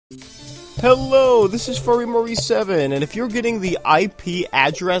Hello, this is FurryMurray7, and if you're getting the IP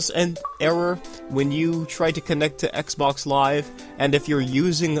address and error when you try to connect to Xbox Live, and if you're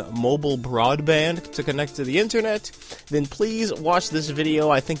using mobile broadband to connect to the internet, then please watch this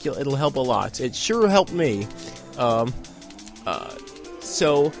video. I think it'll help a lot. It sure helped me.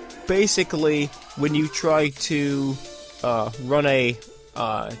 So basically, when you try to run a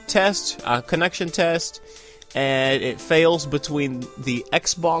connection test, and it fails between the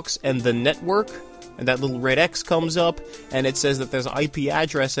Xbox and the network, and that little red X comes up, and it says that there's an IP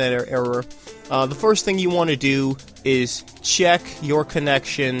address error. The first thing you want to do is check your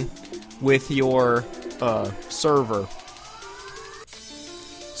connection with your server.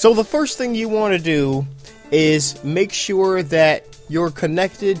 So the first thing you want to do is make sure that you're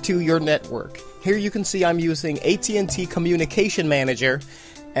connected to your network. Here you can see I'm using AT&T Communication Manager,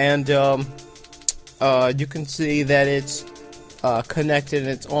 and you can see that it's connected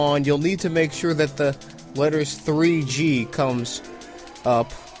and it's on. You'll need to make sure that the letters 3G comes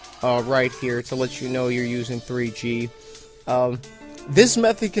up right here to let you know you're using 3G. This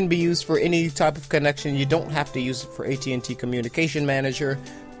method can be used for any type of connection. You don't have to use it for AT&T Communication Manager.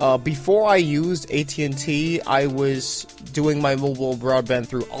 Before I used AT&T, I was doing my mobile broadband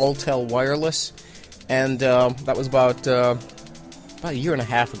through Alltel Wireless, and that was about a year and a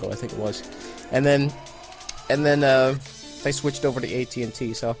half ago, I think it was. And then I switched over to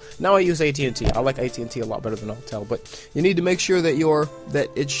AT&T. So now I use AT&T. I like AT&T a lot better than Alltel. But you need to make sure that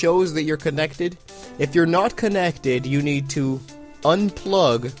it shows that you're connected. If you're not connected, you need to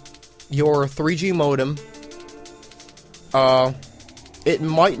unplug your 3G modem. It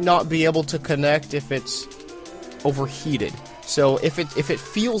might not be able to connect if it's overheated. So if it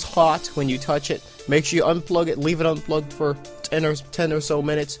feels hot when you touch it, make sure you unplug it. Leave it unplugged for 10 or so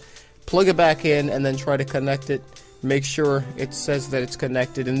minutes. Plug it back in and then try to connect it. Make sure it says that it's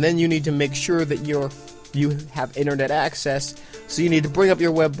connected, and then you need to make sure that you have internet access. So you need to bring up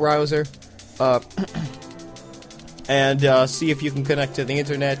your web browser and see if you can connect to the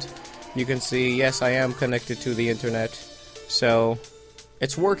internet. You can see, yes, I am connected to the internet. So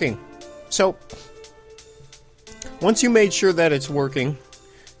it's working. So once you made sure that it's working,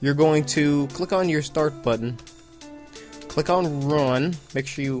 you're going to click on your start button. Click on run. Make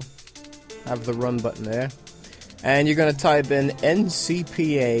sure you have the run button there, and you're going to type in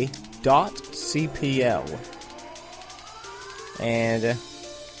ncpa.cpl, and you're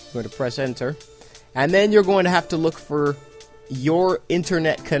going to press enter, and then you're going to have to look for your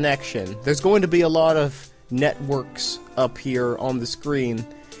internet connection. There's going to be a lot of networks up here on the screen.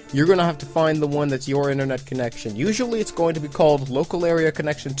 You're going to have to find the one that's your internet connection. Usually it's going to be called Local Area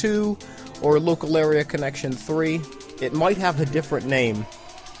Connection 2 or Local Area Connection 3. It might have a different name.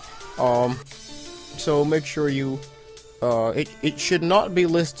 So make sure you, it should not be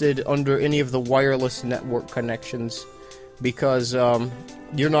listed under any of the wireless network connections, because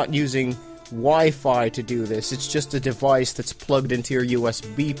you're not using Wi-Fi to do this. It's just a device that's plugged into your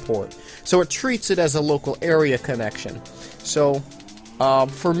USB port. So it treats it as a local area connection. So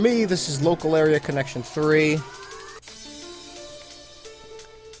for me, this is Local Area Connection 3.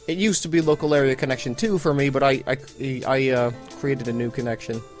 It used to be Local Area Connection 2 for me, but I created a new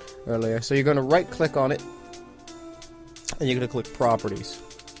connection earlier. So you're going to right click on it, and you're going to click Properties.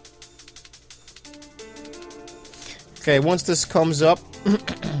 Okay, once this comes up,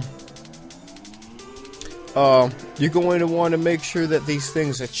 you're going to want to make sure that these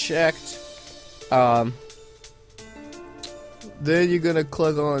things are checked. Then you're going to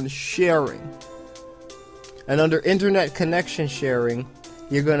click on Sharing, and under Internet Connection Sharing,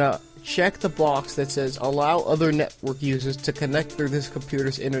 you're going to check the box that says Allow other network users to connect through this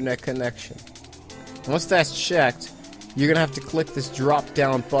computer's internet connection. Once that's checked, you're going to have to click this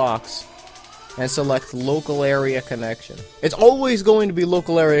drop-down box and select Local Area Connection. It's always going to be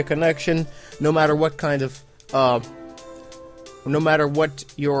Local Area Connection, no matter what kind of, no matter what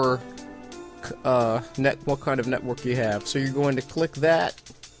your what kind of network you have. So you're going to click that.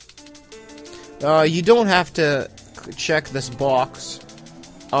 You don't have to check this box.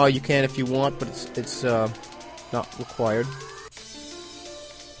 You can if you want, but it's not required.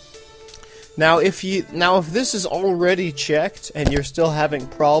 Now, if this is already checked and you're still having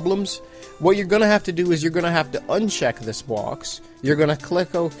problems, what you're going to have to do is you're going to have to uncheck this box. You're going to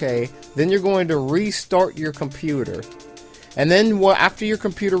click OK. Then you're going to restart your computer. And then after your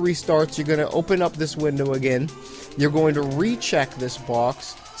computer restarts, you're going to open up this window again. You're going to recheck this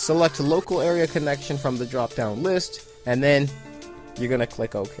box, select Local Area Connection from the drop-down list, and then you're going to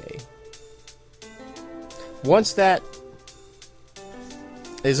click OK. Once that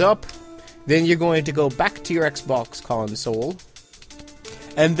is up, then you're going to go back to your Xbox console,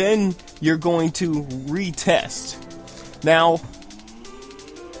 and then you're going to retest. Now,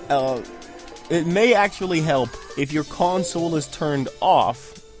 it may actually help if your console is turned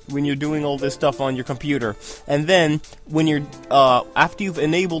off when you're doing all this stuff on your computer, and then when you're after you've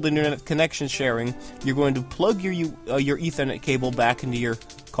enabled internet connection sharing, you're going to plug your Ethernet cable back into your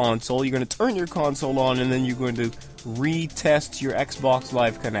console. You're going to turn your console on, and then you're going to retest your Xbox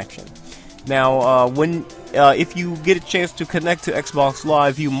Live connection. Now, if you get a chance to connect to Xbox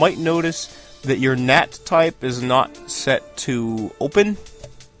Live, you might notice that your NAT type is not set to open.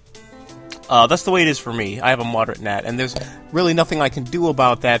 That's the way it is for me. I have a moderate NAT, and there's really nothing I can do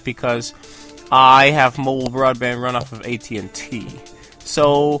about that because I have mobile broadband run off of AT&T.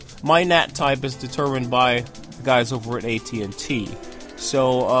 So my NAT type is determined by the guys over at AT&T.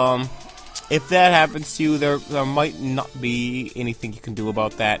 So if that happens to you, there might not be anything you can do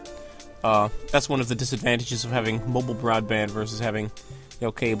about that. That's one of the disadvantages of having mobile broadband versus having,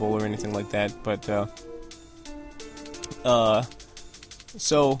 cable or anything like that. But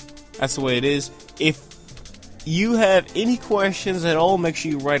so that's the way it is. If you have any questions at all, make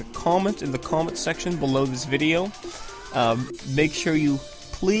sure you write a comment in the comment section below this video. Make sure you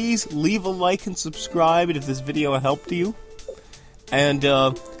please leave a like and subscribe if this video helped you. And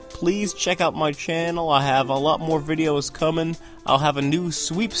please check out my channel. I have a lot more videos coming. I'll have a new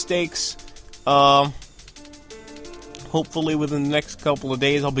sweepstakes. Hopefully within the next couple of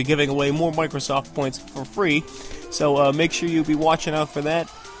days, I'll be giving away more Microsoft points for free. So make sure you be watching out for that.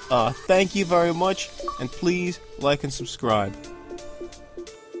 Thank you very much, and please like and subscribe.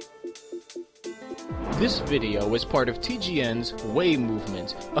 This video is part of TGN's Way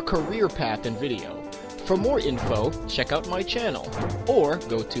Movement, a career path in video. For more info, check out my channel, or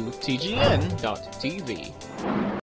go to tgn.tv.